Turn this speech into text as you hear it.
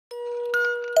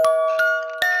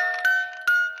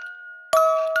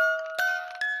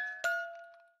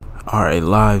Alright,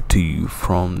 live to you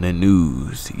from the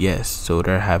news. Yes, so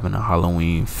they're having a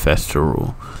Halloween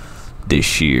festival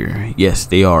this year. Yes,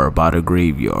 they are about a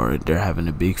graveyard. They're having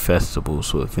a big festival.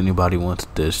 So if anybody wants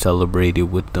to celebrate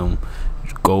it with them,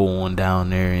 go on down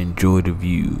there, enjoy the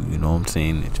view. You know what I'm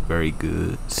saying? It's very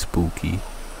good, spooky.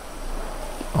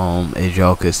 As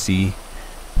y'all can see,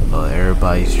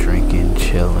 everybody's drinking,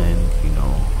 chilling,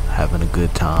 having a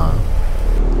good time.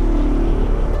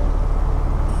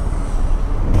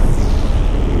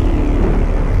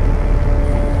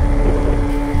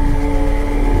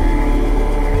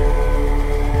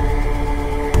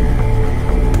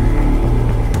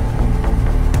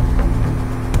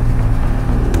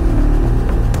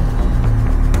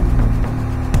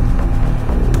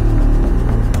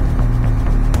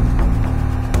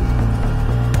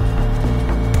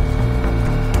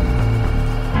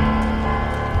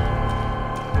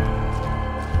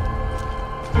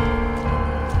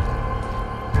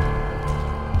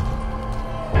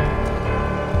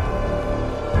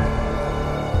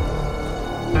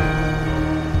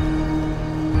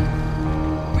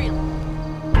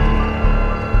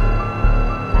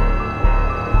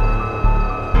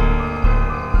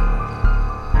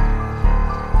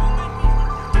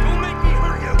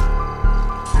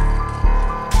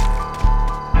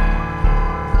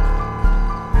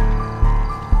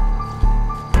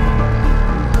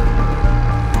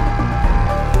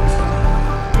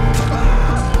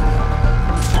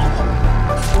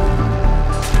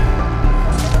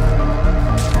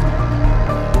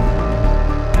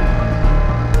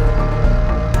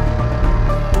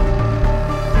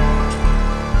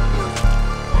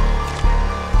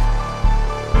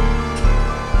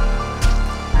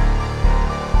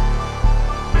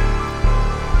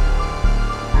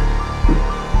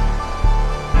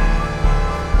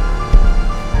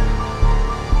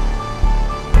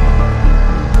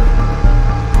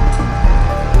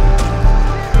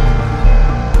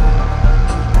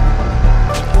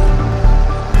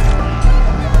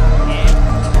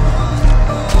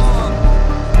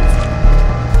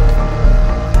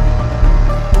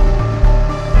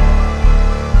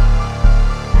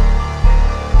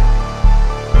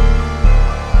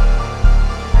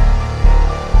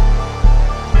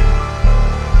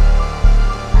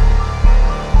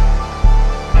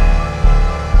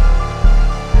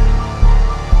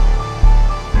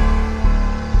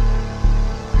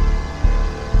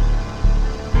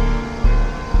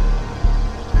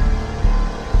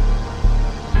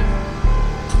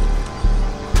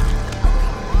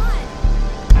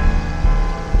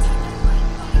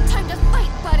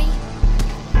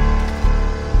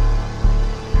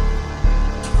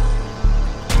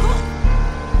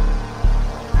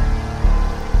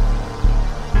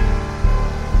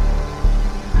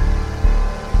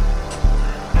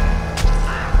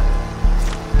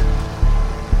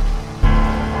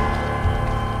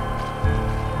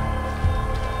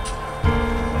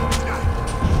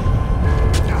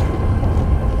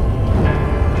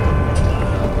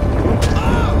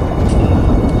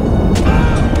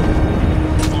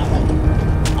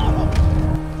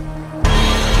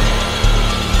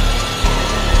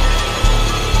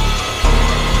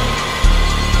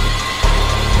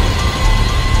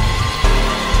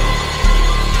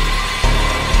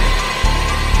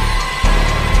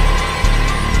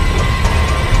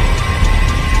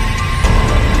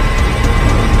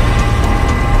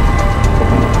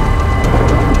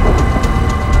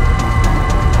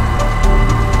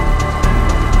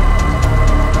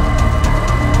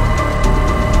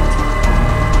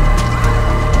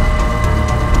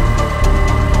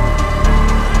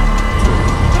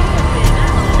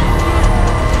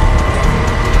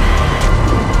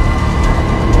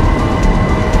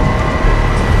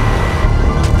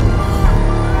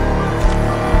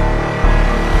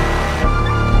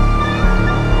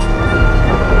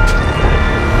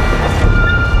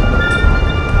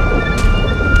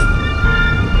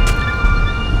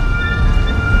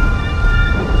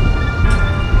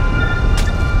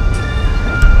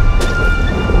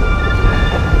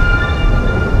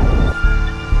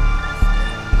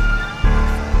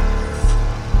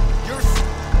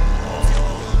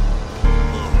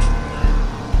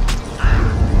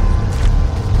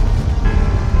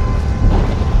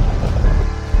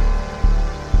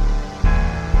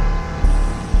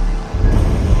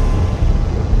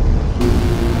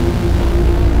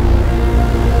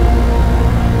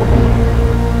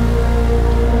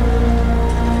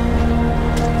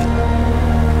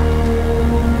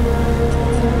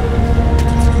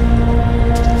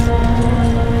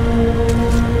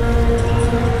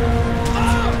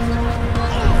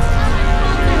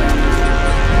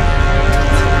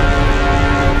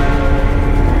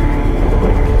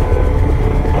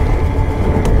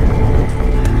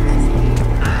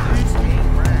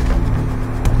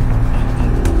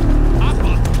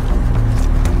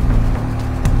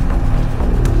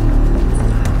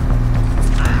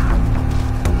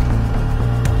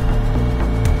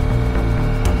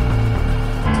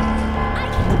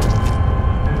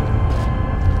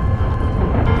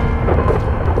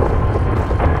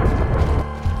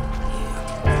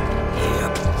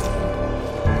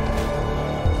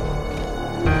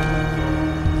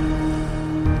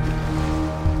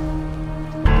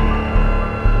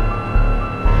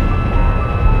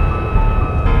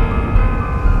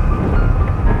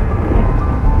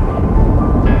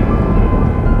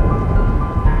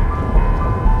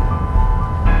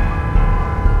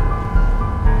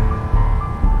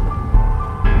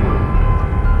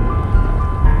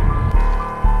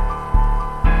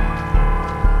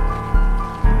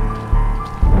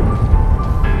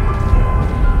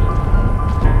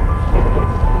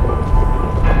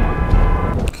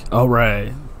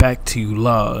 Alright, back to you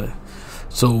live.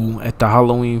 So at the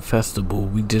Halloween festival,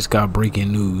 we just got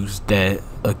breaking news that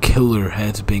a killer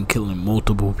has been killing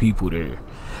multiple people there.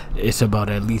 It's about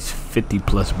at least 50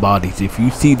 plus bodies. If you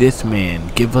see this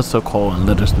man, give us a call and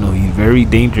let us know. He's very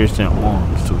dangerous and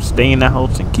armed, so stay in the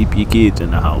house and keep your kids in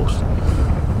the house.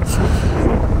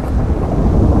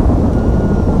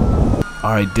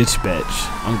 Alright, dispatch,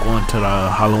 I'm going to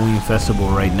the Halloween festival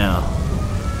right now.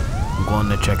 I'm going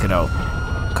to check it out.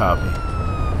 Copy.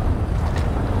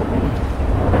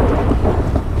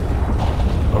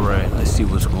 Alright, let's see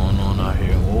what's going on out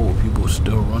here. Whoa, people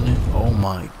still running? Oh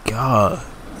my god.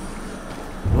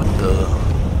 What the?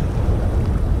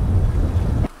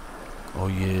 Oh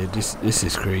yeah, this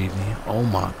is crazy. Oh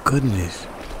my goodness.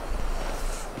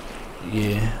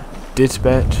 Yeah.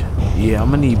 Dispatch? Yeah, I'm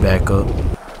gonna need backup.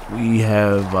 We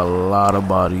have a lot of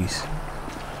bodies.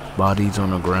 Bodies on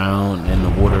the ground and the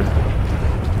water.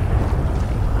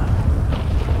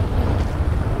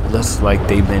 Looks like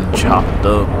they've been chopped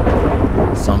up,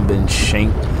 some been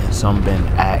shanked, and some been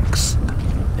axed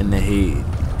in the head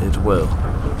as well.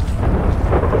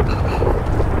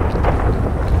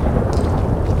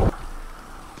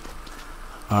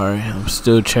 Alright, I'm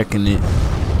still checking it.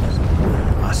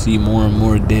 I see more and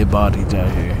more dead bodies out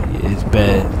here. Yeah, it's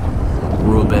bad,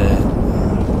 real bad.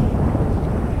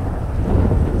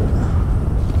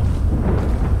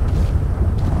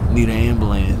 Need an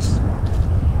ambulance.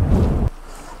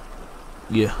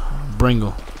 Yeah, bring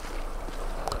them.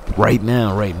 Right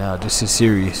now. This is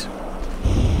serious.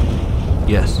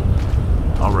 Yes.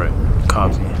 Alright,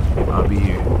 copy. I'll be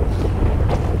here.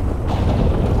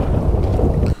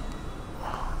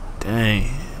 Dang.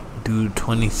 Dude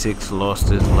 26 lost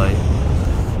his life.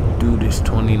 Dude is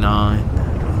 29.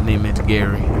 His name is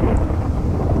Gary.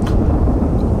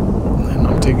 And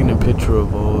I'm taking a picture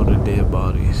of all the dead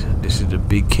bodies. This is a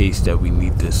big case that we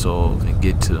need to solve and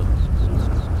get to.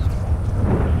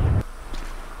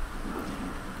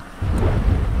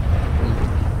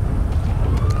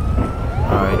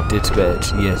 Alright,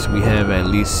 dispatch. Yes, we have at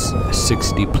least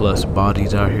 60 plus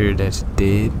bodies out here that's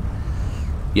dead.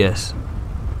 Yes.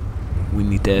 We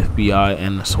need the FBI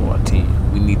and the SWAT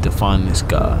team. We need to find this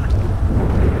guy.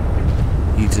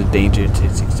 He's a danger to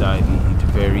society. He's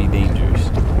very dangerous.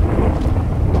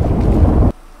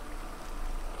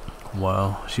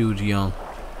 Wow, she was young.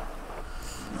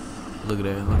 Look at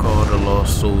that. Look at all the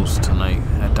lost souls tonight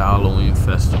at the Halloween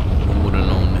festival. Who would have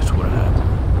known this would have happened?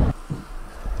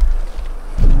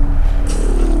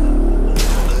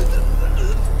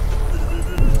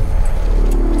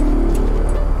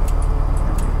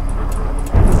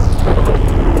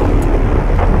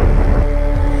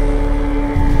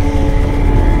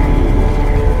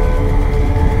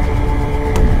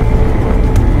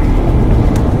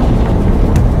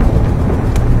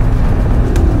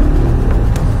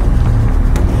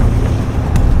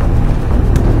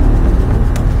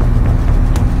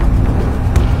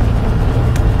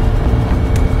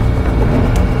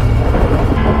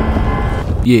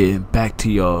 Yeah, back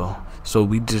to y'all. So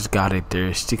we just got it there.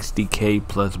 60K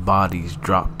plus bodies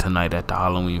dropped tonight at the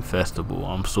Halloween festival.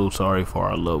 I'm so sorry for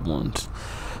our loved ones.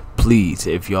 Please,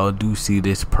 if y'all do see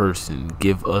this person,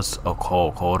 give us a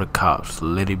call. Call the cops.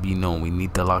 Let it be known. We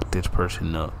need to lock this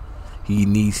person up. He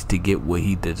needs to get what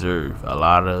he deserves. A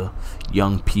lot of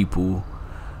young people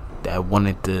that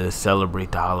wanted to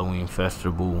celebrate the Halloween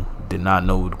festival did not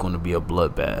know it was going to be a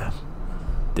bloodbath.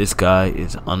 This guy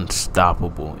is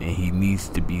unstoppable and he needs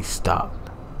to be stopped.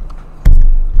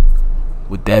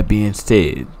 With that being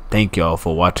said, thank y'all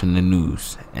for watching the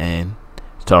news, and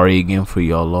sorry again for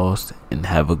y'all lost, and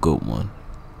have a good one.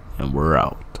 And we're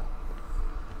out.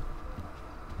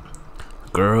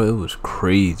 Girl, it was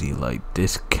crazy. Like,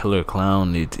 this killer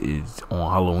clown is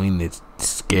on Halloween. It's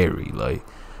scary. Like,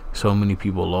 so many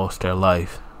people lost their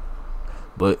life.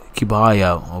 But keep an eye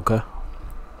out, okay?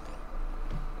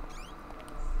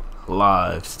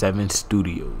 Live 7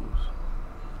 Studios.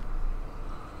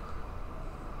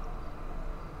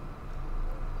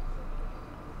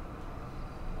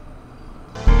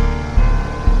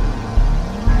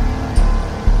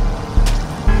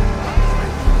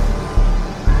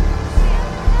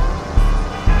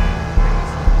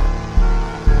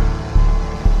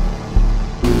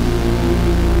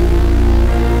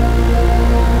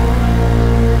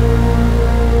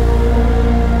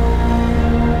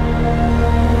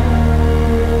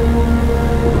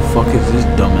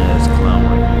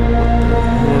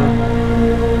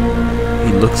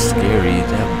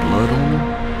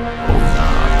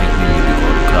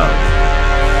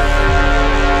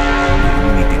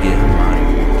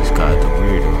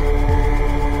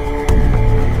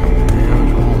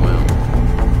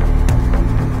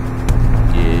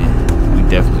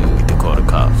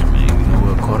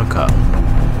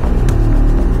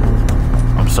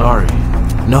 sorry.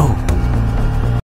 No.